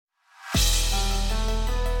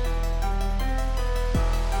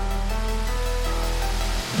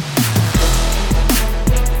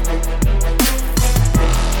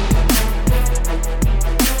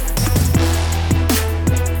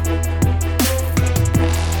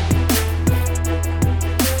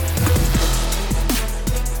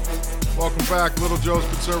back, Little Joe's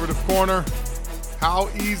Conservative Corner. How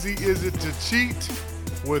easy is it to cheat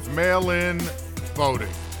with mail-in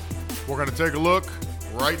voting? We're going to take a look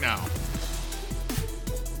right now.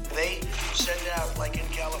 They send out, like in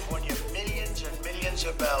California, millions and millions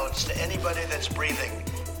of ballots to anybody that's breathing.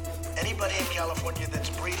 Anybody in California that's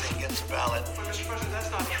breathing gets a ballot. But Mr. President,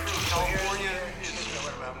 that's not true. So California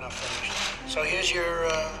So here's your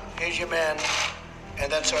man,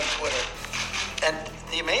 and that's on Twitter. And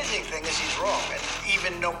the amazing thing is he's wrong. And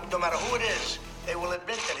even no matter who it is, they will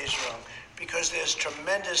admit that he's wrong because there's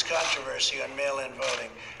tremendous controversy on mail-in voting.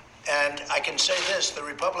 And I can say this, the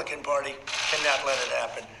Republican Party cannot let it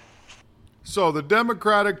happen. So the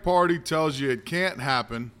Democratic Party tells you it can't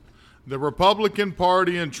happen. The Republican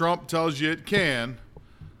Party and Trump tells you it can.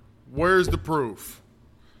 Where's the proof?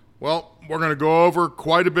 Well, we're going to go over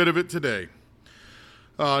quite a bit of it today.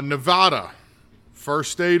 Nevada,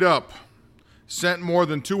 first state up, sent more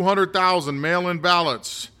than 200,000 mail-in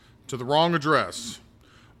ballots to the wrong address.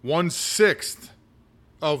 1/6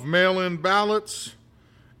 of mail-in ballots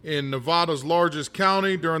in Nevada's largest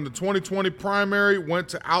county during the 2020 primary went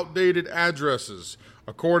to outdated addresses,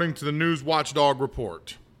 according to the News Watchdog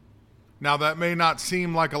report. Now, that may not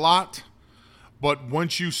seem like a lot, but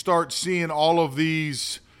once you start seeing all of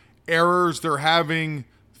these errors they're having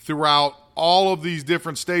throughout all of these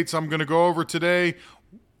different states I'm going to go over today,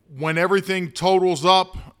 when everything totals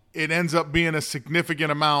up, it ends up being a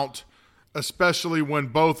significant amount, especially when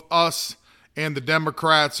both us and the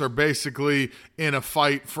Democrats are basically in a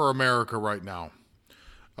fight for America right now.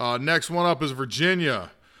 Next one up is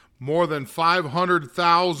Virginia. More than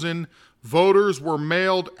 500,000 voters were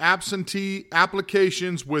mailed absentee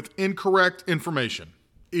applications with incorrect information.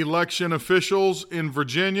 Election officials in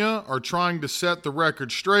Virginia are trying to set the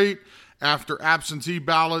record straight after absentee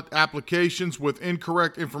ballot applications with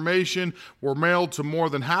incorrect information were mailed to more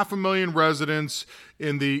than 500,000 residents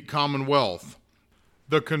in the Commonwealth.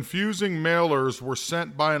 The confusing mailers were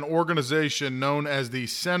sent by an organization known as the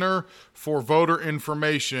Center for Voter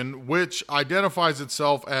Information, which identifies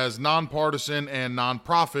itself as nonpartisan and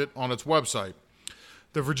nonprofit on its website.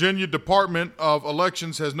 The Virginia Department of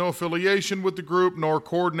Elections has no affiliation with the group nor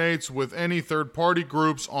coordinates with any third-party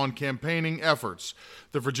groups on campaigning efforts,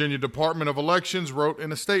 the Virginia Department of Elections wrote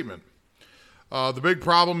in a statement. The big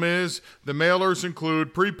problem is the mailers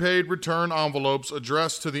include prepaid return envelopes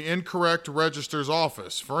addressed to the incorrect registrar's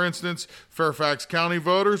office. For instance, Fairfax County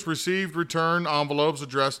voters received return envelopes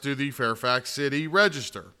addressed to the Fairfax City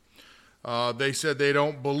Register. They said they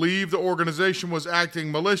don't believe the organization was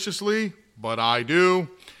acting maliciously, but I do,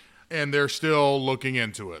 and they're still looking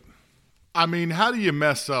into it. I mean, how do you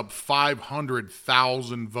mess up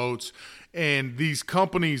 500,000 votes and these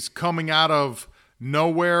companies coming out of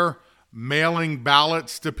nowhere mailing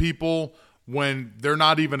ballots to people when they're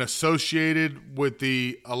not even associated with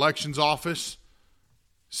the elections office?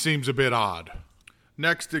 Seems a bit odd.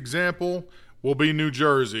 Next example will be New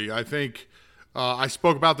Jersey. I think I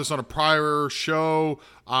spoke about this on a prior show.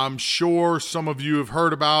 I'm sure some of you have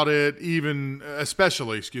heard about it,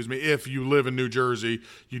 especially, if you live in New Jersey,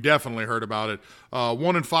 you definitely heard about it.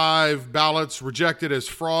 1 in 5 ballots rejected as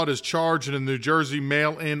fraud is charged in a New Jersey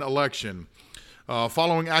mail-in election.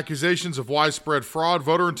 Following accusations of widespread fraud,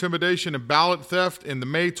 voter intimidation, and ballot theft in the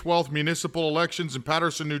May 12th municipal elections in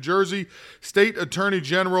Paterson, New Jersey, State Attorney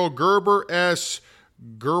General Gerber S.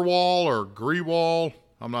 Grewal,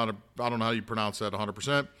 I don't know how you pronounce that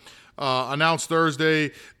 100%, announced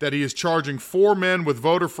Thursday that he is charging 4 men with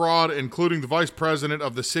voter fraud, including the vice president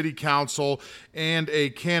of the city council and a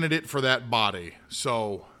candidate for that body.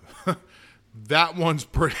 So that one's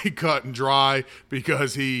pretty cut and dry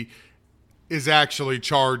because he is actually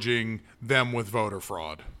charging them with voter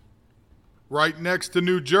fraud. Right next to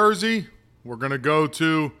New Jersey, we're going to go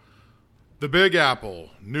to the Big Apple,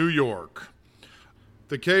 New York.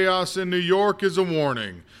 The chaos in New York is a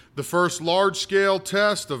warning. The first large-scale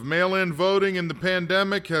test of mail-in voting in the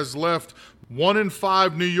pandemic has left 1 in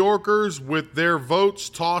 5 New Yorkers with their votes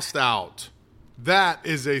tossed out. That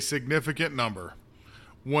is a significant number.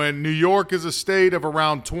 When New York is a state of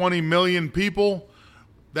around 20 million people,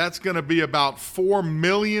 that's going to be about 4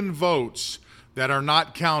 million votes that are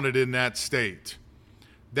not counted in that state.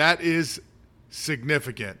 That is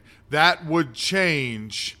significant. That would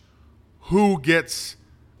change who gets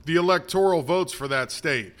the electoral votes for that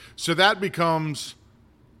state. So that becomes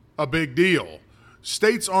a big deal.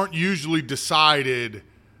 States aren't usually decided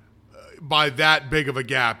by that big of a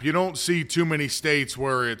gap. You don't see too many states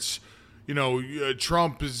where it's,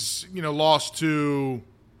 Trump is, lost to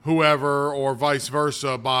whoever or vice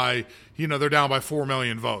versa by, they're down by 4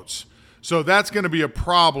 million votes. So that's going to be a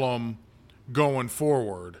problem going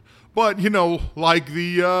forward. But, like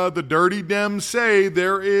the dirty Dems say,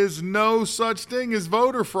 there is no such thing as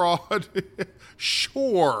voter fraud.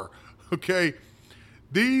 Sure. Okay.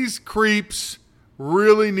 These creeps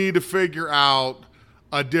really need to figure out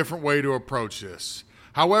a different way to approach this.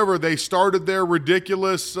 However, they started their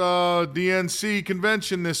ridiculous DNC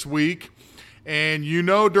convention this week. And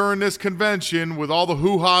during this convention, with all the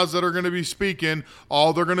hoo-has that are going to be speaking,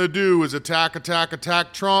 all they're going to do is attack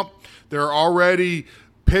Trump. They're already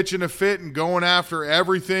pitching a fit and going after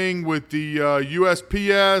everything with the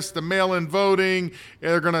USPS, the mail-in voting.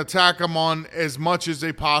 They're going to attack them on as much as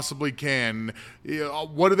they possibly can.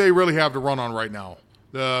 What do they really have to run on right now?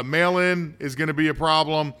 The mail-in is going to be a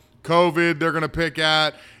problem. COVID, they're going to pick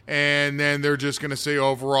at. And then they're just going to say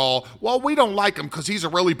overall, well, we don't like him because he's a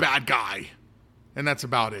really bad guy. And that's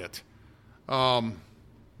about it.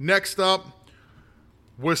 Next up,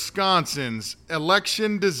 Wisconsin's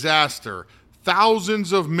election disaster.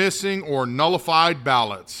 Thousands of missing or nullified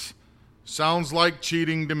ballots. Sounds like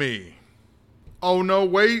cheating to me. Oh, no,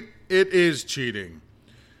 wait, it is cheating.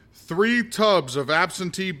 3 tubs of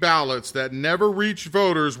absentee ballots that never reached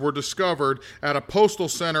voters were discovered at a postal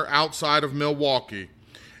center outside of Milwaukee.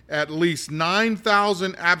 At least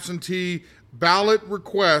 9,000 absentee ballot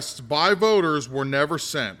requests by voters were never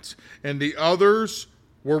sent, and the others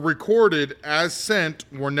were recorded as sent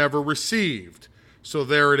were never received. So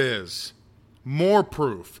there it is. More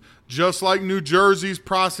proof. Just like New Jersey's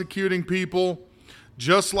prosecuting people,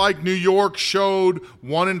 just like New York showed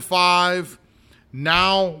 1 in 5,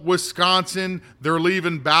 now Wisconsin, they're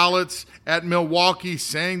leaving ballots at Milwaukee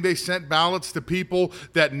saying they sent ballots to people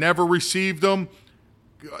that never received them.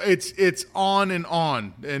 It's on and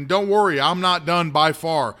on. And don't worry, I'm not done by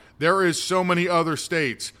far. There is so many other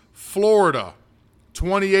states. Florida,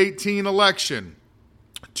 2018 election.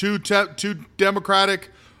 Two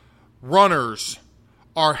Democratic runners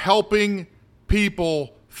are helping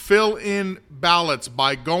people fill in ballots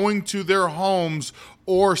by going to their homes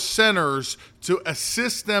or centers to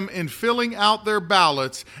assist them in filling out their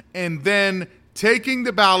ballots and then taking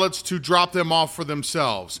the ballots to drop them off for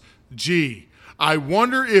themselves. Gee, I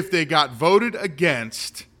wonder if they got voted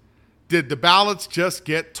against. Did the ballots just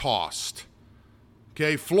get tossed?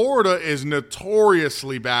 Okay, Florida is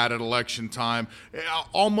notoriously bad at election time.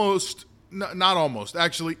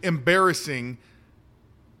 Actually embarrassing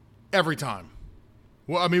every time.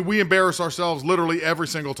 Well, I mean, we embarrass ourselves literally every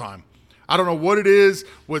single time. I don't know what it is,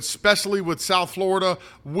 especially with South Florida.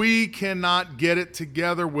 We cannot get it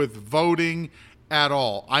together with voting at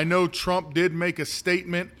all. I know Trump did make a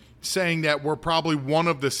statement saying that we're probably one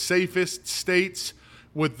of the safest states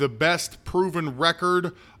with the best proven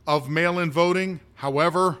record of mail-in voting.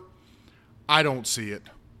 However, I don't see it,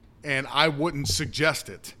 and I wouldn't suggest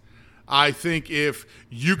it. I think if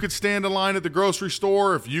you could stand in line at the grocery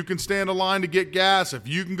store, if you can stand in line to get gas, if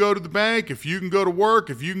you can go to the bank, if you can go to work,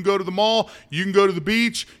 if you can go to the mall, you can go to the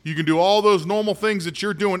beach, you can do all those normal things that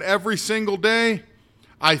you're doing every single day,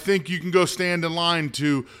 I think you can go stand in line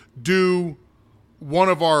to do one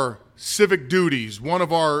of our civic duties,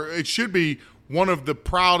 it should be one of the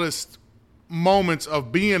proudest moments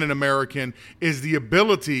of being an American is the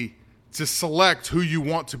ability to select who you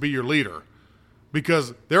want to be your leader.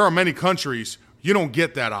 Because there are many countries, you don't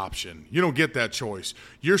get that option. You don't get that choice.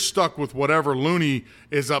 You're stuck with whatever loony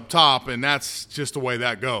is up top, and that's just the way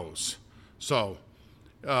that goes. So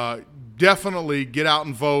definitely get out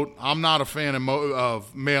and vote. I'm not a fan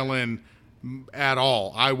of mail-in at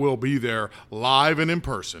all. I will be there live and in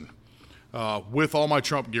person with all my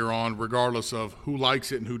Trump gear on, regardless of who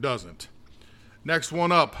likes it and who doesn't. Next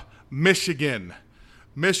one up, Michigan.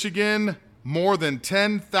 Michigan, more than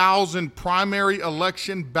 10,000 primary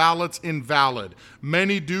election ballots invalid,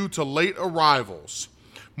 many due to late arrivals.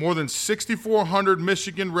 More than 6,400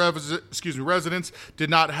 Michigan residents did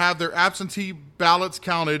not have their absentee ballots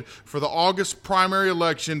counted for the August primary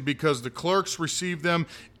election because the clerks received them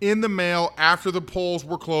in the mail after the polls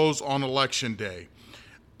were closed on Election Day.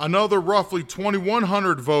 Another roughly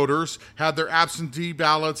 2,100 voters had their absentee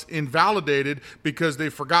ballots invalidated because they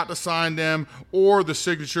forgot to sign them or the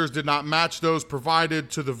signatures did not match those provided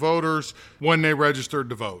to the voters when they registered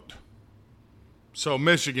to vote. So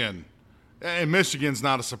Michigan, and Michigan's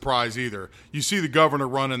not a surprise either. You see the governor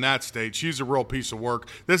run in that state. She's a real piece of work.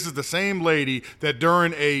 This is the same lady that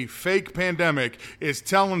during a fake pandemic is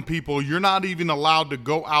telling people you're not even allowed to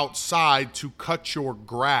go outside to cut your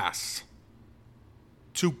grass.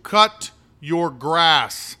 To cut your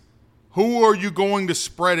grass. Who are you going to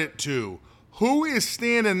spread it to? Who is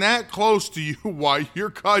standing that close to you while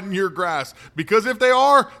you're cutting your grass? Because if they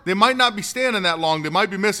are, they might not be standing that long. They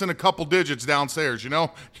might be missing a couple digits downstairs,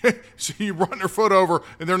 So you run their foot over,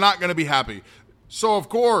 and they're not going to be happy. So, of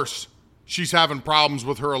course, she's having problems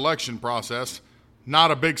with her election process.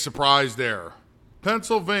 Not a big surprise there.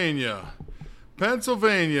 Pennsylvania,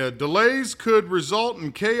 delays could result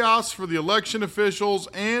in chaos for the election officials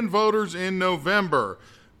and voters in November.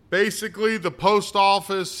 Basically, the post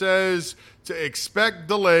office says to expect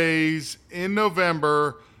delays in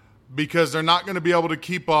November because they're not going to be able to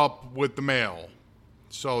keep up with the mail.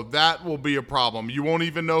 So that will be a problem. You won't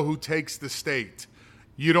even know who takes the state.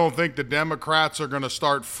 You don't think the Democrats are going to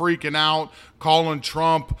start freaking out, calling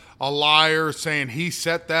Trump a liar, saying he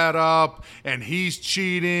set that up and he's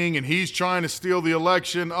cheating and he's trying to steal the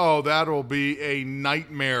election? Oh, that'll be a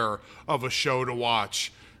nightmare of a show to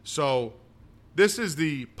watch. So this is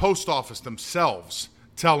the post office themselves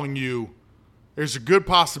telling you there's a good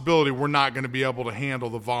possibility we're not going to be able to handle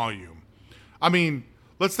the volume. I mean,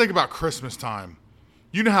 let's think about Christmas time.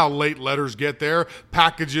 You know how late letters get there.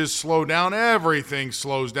 Packages slow down. Everything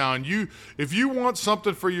slows down. If you want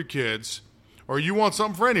something for your kids, or you want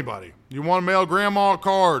something for anybody, you want to mail grandma a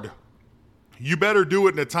card, you better do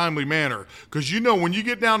it in a timely manner. Because when you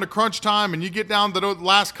get down to crunch time and you get down to the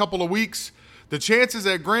last couple of weeks, the chances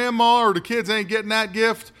that grandma or the kids ain't getting that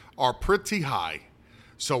gift are pretty high.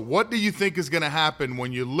 So what do you think is going to happen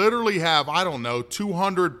when you literally have,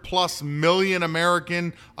 200 plus million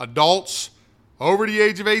American adults over the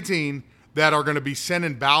age of 18 that are going to be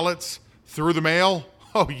sending ballots through the mail?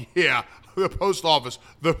 Oh, yeah, the post office,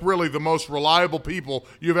 the most reliable people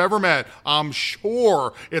you've ever met. I'm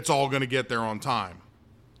sure it's all going to get there on time.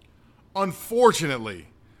 Unfortunately,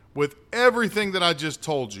 with everything that I just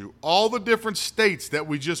told you, all the different states that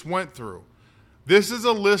we just went through, this is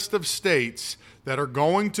a list of states that are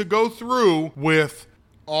going to go through with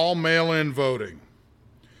all mail-in voting.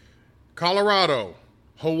 Colorado,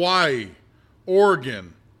 Hawaii,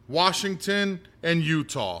 Oregon, Washington, and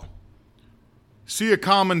Utah. See a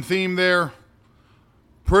common theme there?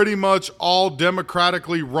 Pretty much all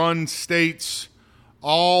democratically run states,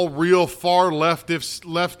 all real far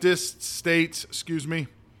leftist states,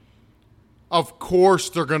 Of course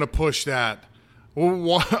they're going to push that.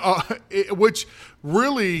 Which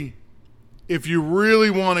really, if you really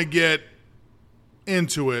want to get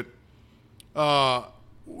into it,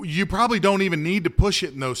 you probably don't even need to push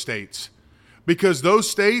it in those states. Because those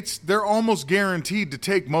states, they're almost guaranteed to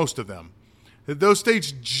take most of them. Those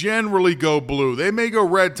states generally go blue. They may go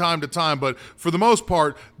red time to time, but for the most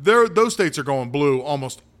part, those states are going blue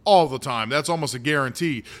almost all the time. That's almost a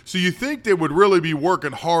guarantee. So you think they would really be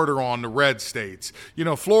working harder on the red states.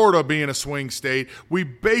 Florida being a swing state, we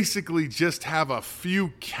basically just have a few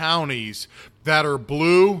counties that are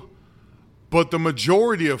blue, but the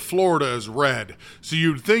majority of Florida is red. So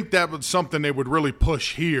you'd think that was something they would really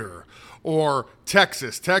push here. Or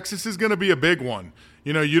Texas. Texas is going to be a big one.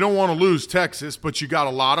 You don't want to lose Texas, but you got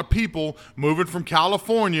a lot of people moving from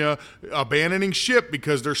California, abandoning ship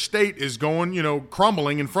because their state is going,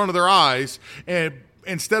 crumbling in front of their eyes. And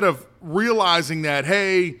instead of realizing that,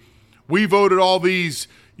 hey, we voted all these,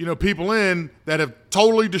 people in that have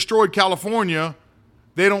totally destroyed California,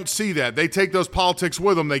 they don't see that. They take those politics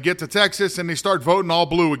with them. They get to Texas and they start voting all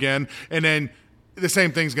blue again. And then the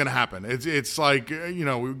same thing's going to happen. It's like,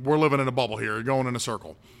 we're living in a bubble here, going in a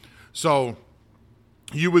circle. So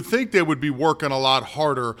you would think they would be working a lot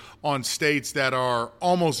harder on states that are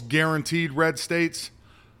almost guaranteed red states.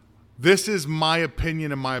 This is my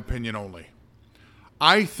opinion and my opinion only.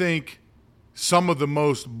 I think some of the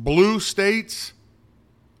most blue states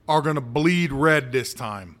are going to bleed red this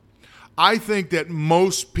time. I think that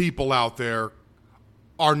most people out there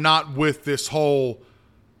are not with this whole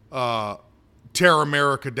tear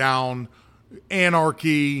America down,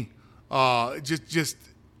 anarchy, just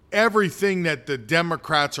everything that the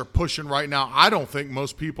Democrats are pushing right now. I don't think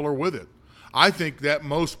most people are with it. I think that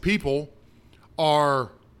most people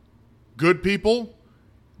are good people.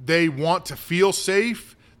 They want to feel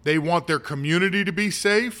safe. They want their community to be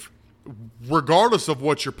safe, regardless of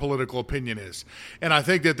what your political opinion is. And I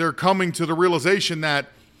think that they're coming to the realization that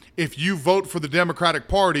if you vote for the Democratic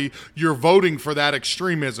Party, you're voting for that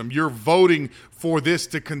extremism. You're voting for this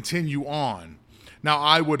to continue on. Now,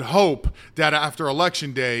 I would hope that after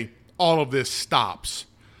Election Day, all of this stops.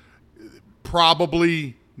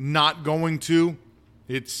 Probably not going to.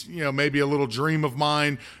 It's, maybe a little dream of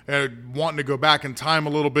mine, wanting to go back in time a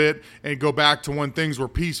little bit and go back to when things were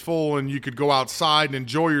peaceful and you could go outside and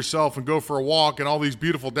enjoy yourself and go for a walk and all these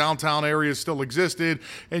beautiful downtown areas still existed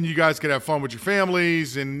and you guys could have fun with your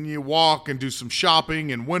families and you walk and do some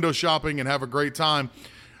shopping and window shopping and have a great time.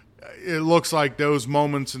 It looks like those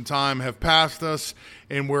moments in time have passed us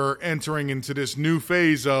and we're entering into this new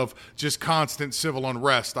phase of just constant civil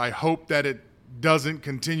unrest. I hope that it doesn't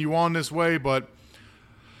continue on this way, but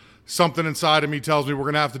something inside of me tells me we're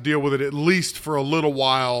going to have to deal with it at least for a little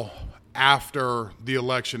while after the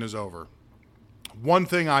election is over. One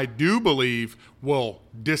thing I do believe will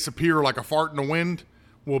disappear like a fart in the wind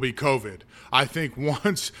will be COVID. I think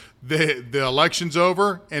once the election's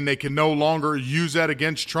over and they can no longer use that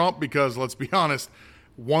against Trump, because let's be honest,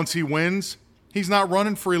 once he wins, he's not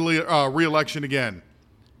running for re-election again.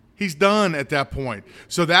 He's done at that point.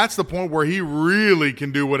 So that's the point where he really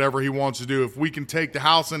can do whatever he wants to do. If we can take the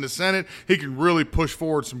House and the Senate, he can really push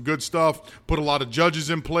forward some good stuff, put a lot of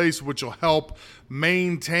judges in place, which will help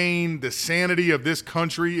maintain the sanity of this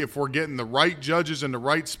country if we're getting the right judges in the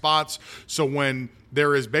right spots. So when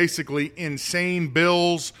there is basically insane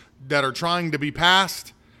bills that are trying to be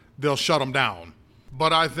passed, they'll shut them down.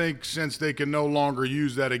 But I think since they can no longer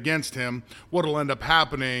use that against him, what will end up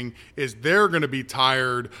happening is they're going to be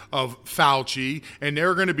tired of Fauci, and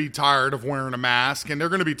they're going to be tired of wearing a mask, and they're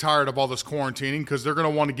going to be tired of all this quarantining because they're going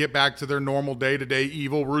to want to get back to their normal day-to-day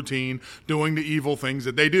evil routine, doing the evil things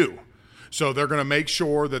that they do. So they're going to make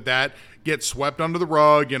sure that gets swept under the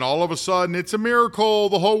rug, and all of a sudden it's a miracle.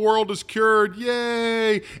 The whole world is cured.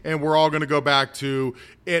 Yay! And we're all going to go back to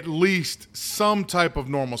at least some type of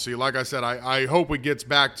normalcy. Like I said, I hope it gets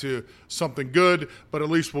back to something good, but at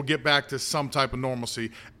least we'll get back to some type of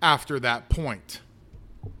normalcy after that point.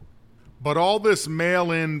 But all this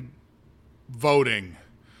mail-in voting,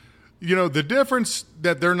 the difference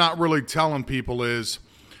that they're not really telling people is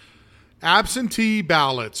absentee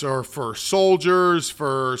ballots are for soldiers,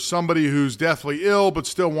 for somebody who's deathly ill but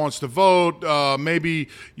still wants to vote. Maybe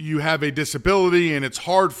you have a disability and it's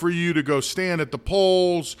hard for you to go stand at the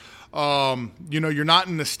polls. You're not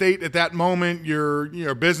in the state at that moment.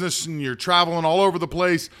 You're business and you're traveling all over the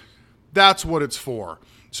place. That's what it's for.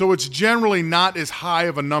 So it's generally not as high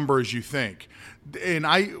of a number as you think. And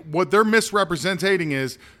what they're misrepresenting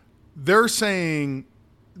is they're making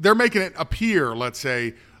it appear, let's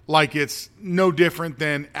say, like it's no different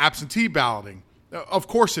than absentee balloting. Of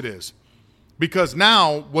course it is. Because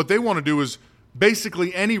now what they want to do is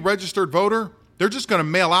basically any registered voter, they're just going to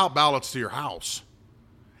mail out ballots to your house.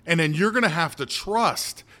 And then you're going to have to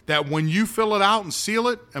trust that when you fill it out and seal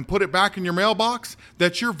it and put it back in your mailbox,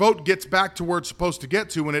 that your vote gets back to where it's supposed to get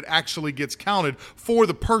to and it actually gets counted for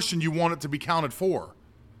the person you want it to be counted for.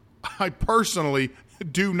 I personally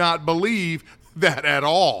do not believe that at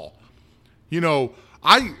all.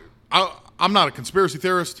 I'm not a conspiracy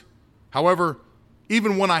theorist. However,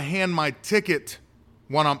 even when I hand my ticket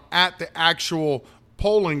when I'm at the actual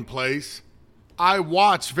polling place, I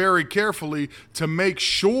watch very carefully to make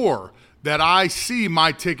sure that I see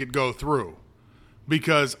my ticket go through,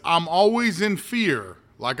 because I'm always in fear.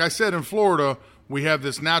 Like I said, in Florida, we have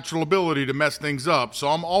this natural ability to mess things up. So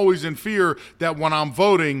I'm always in fear that when I'm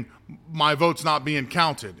voting, my vote's not being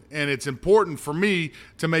counted. And it's important for me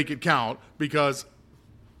to make it count, because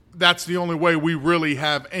that's the only way we really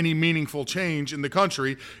have any meaningful change in the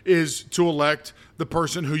country, is to elect the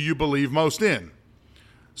person who you believe most in.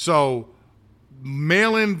 So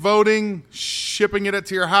mail-in voting, shipping it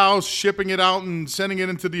to your house, shipping it out and sending it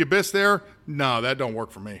into the abyss there, no, that don't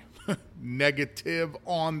work for me. Negative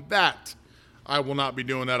on that. I will not be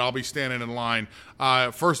doing that. I'll be standing in line.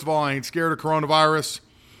 First of all, I ain't scared of coronavirus.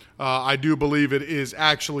 I do believe it is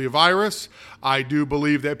actually a virus. I do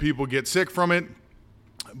believe that people get sick from it,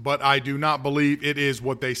 but I do not believe it is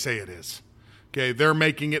what they say it is. Okay, they're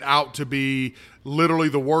making it out to be literally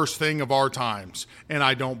the worst thing of our times, and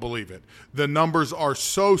I don't believe it. The numbers are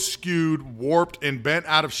so skewed, warped, and bent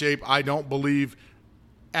out of shape, I don't believe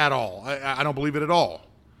at all. I don't believe it at all.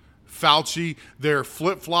 Fauci, their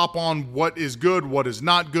flip-flop on what is good, what is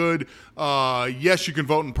not good. Yes, you can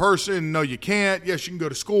vote in person. No, you can't. Yes, you can go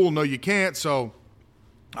to school. No, you can't. So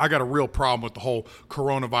I got a real problem with the whole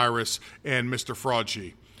coronavirus and Mr.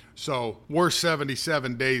 Fraudchi. So we're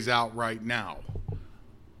 77 days out right now.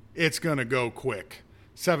 It's going to go quick.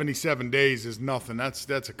 77 days is nothing. That's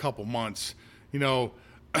a couple months.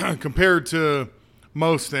 Compared to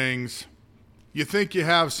most things, you think you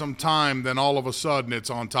have some time, then all of a sudden it's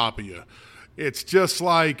on top of you. It's just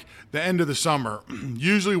like the end of the summer.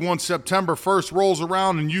 Usually once September 1st rolls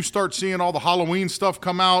around and you start seeing all the Halloween stuff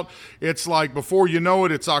come out, it's like before you know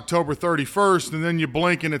it, it's October 31st, and then you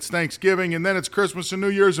blink and it's Thanksgiving, and then it's Christmas and New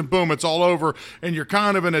Year's, and boom, it's all over. And you're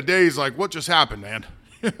kind of in a daze like, what just happened, man?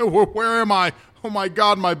 Where am I? Oh my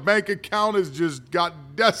God, my bank account has just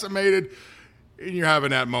got decimated. And you're having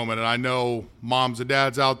that moment. And I know moms and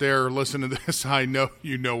dads out there listening to this, I know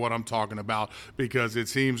you know what I'm talking about, because it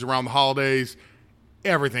seems around the holidays,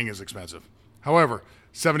 everything is expensive. However,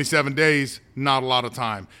 77 days, not a lot of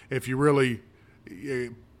time. If you really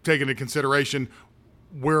take into consideration,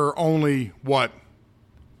 we're only,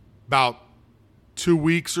 about 2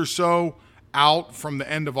 weeks or so out from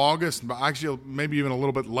the end of August, but actually maybe even a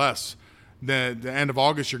little bit less. The end of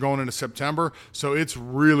August, you're going into September, so it's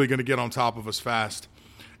really going to get on top of us fast.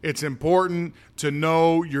 It's important to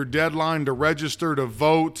know your deadline to register to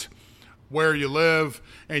vote, where you live,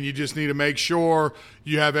 and you just need to make sure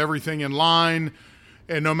you have everything in line.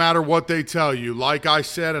 And no matter what they tell you, like I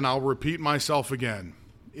said, and I'll repeat myself again,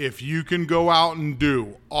 if you can go out and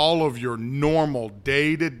do all of your normal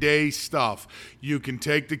day-to-day stuff, you can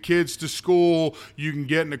take the kids to school, you can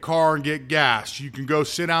get in the car and get gas, you can go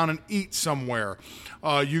sit down and eat somewhere,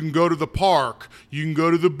 you can go to the park, you can go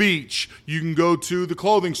to the beach, you can go to the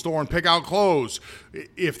clothing store and pick out clothes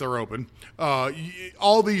if they're open.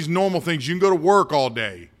 All these normal things. You can go to work all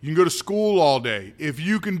day, you can go to school all day. If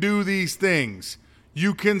you can do these things,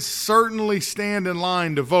 you can certainly stand in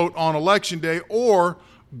line to vote on Election Day, or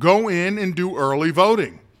go in and do early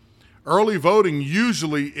voting. Early voting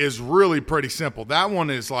usually is really pretty simple. That one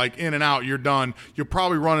is like in and out, you're done. You'll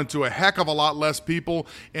probably run into a heck of a lot less people.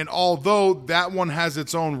 And although that one has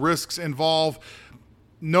its own risks involved,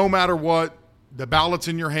 no matter what, the ballot's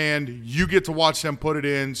in your hand. You get to watch them put it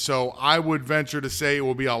in. So I would venture to say it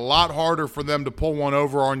will be a lot harder for them to pull one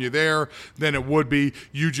over on you there than it would be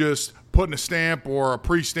you just putting a stamp or a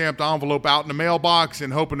pre-stamped envelope out in the mailbox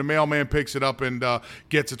and hoping the mailman picks it up and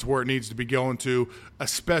gets it to where it needs to be going to,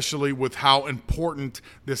 especially with how important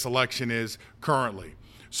this election is currently.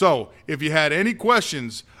 So if you had any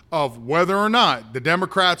questions of whether or not the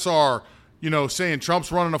Democrats are, saying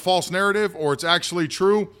Trump's running a false narrative or it's actually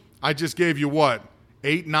true, I just gave you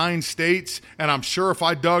 8, 9 states, and I'm sure if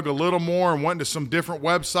I dug a little more and went to some different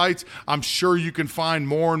websites, I'm sure you can find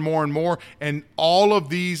more and more and more. And all of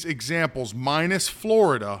these examples, minus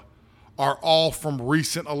Florida, are all from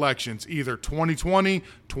recent elections, either 2020,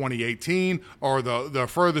 2018, or the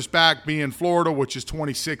furthest back being Florida, which is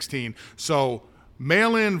 2016. So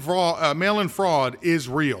mail-in fraud is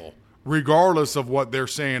real, regardless of what they're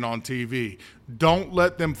saying on TV. Don't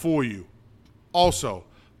let them fool you. Also,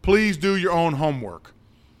 please do your own homework.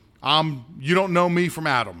 You don't know me from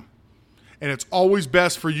Adam. And it's always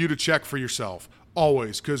best for you to check for yourself.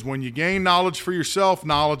 Always. Because when you gain knowledge for yourself,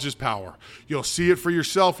 knowledge is power. You'll see it for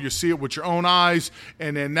yourself. You'll see it with your own eyes.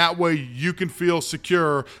 And then that way you can feel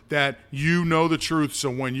secure that you know the truth. So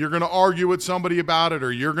when you're going to argue with somebody about it,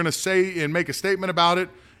 or you're going to say and make a statement about it,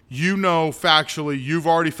 you know factually, you've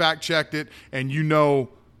already fact-checked it, and you know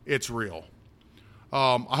it's real.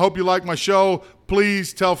 I hope you like my show.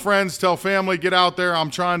 Please tell friends, tell family, get out there. I'm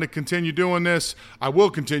trying to continue doing this. I will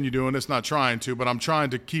continue doing this, not trying to, but I'm trying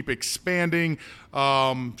to keep expanding.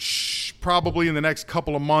 Probably in the next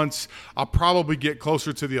couple of months, I'll probably get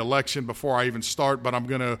closer to the election before I even start, but I'm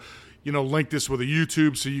going to, link this with a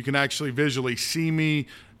YouTube so you can actually visually see me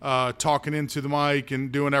talking into the mic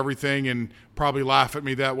and doing everything, and probably laugh at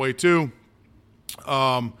me that way too.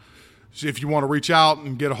 So if you want to reach out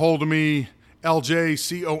and get a hold of me,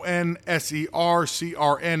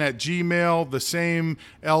 LJCONSERCRN@gmail. The same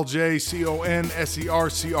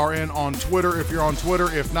LJCONSERCRN on Twitter if you're on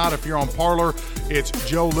Twitter. If not, if you're on Parler, it's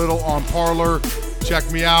Joe Little on Parler.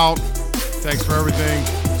 Check me out. Thanks for everything.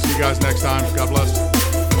 See you guys next time. God bless.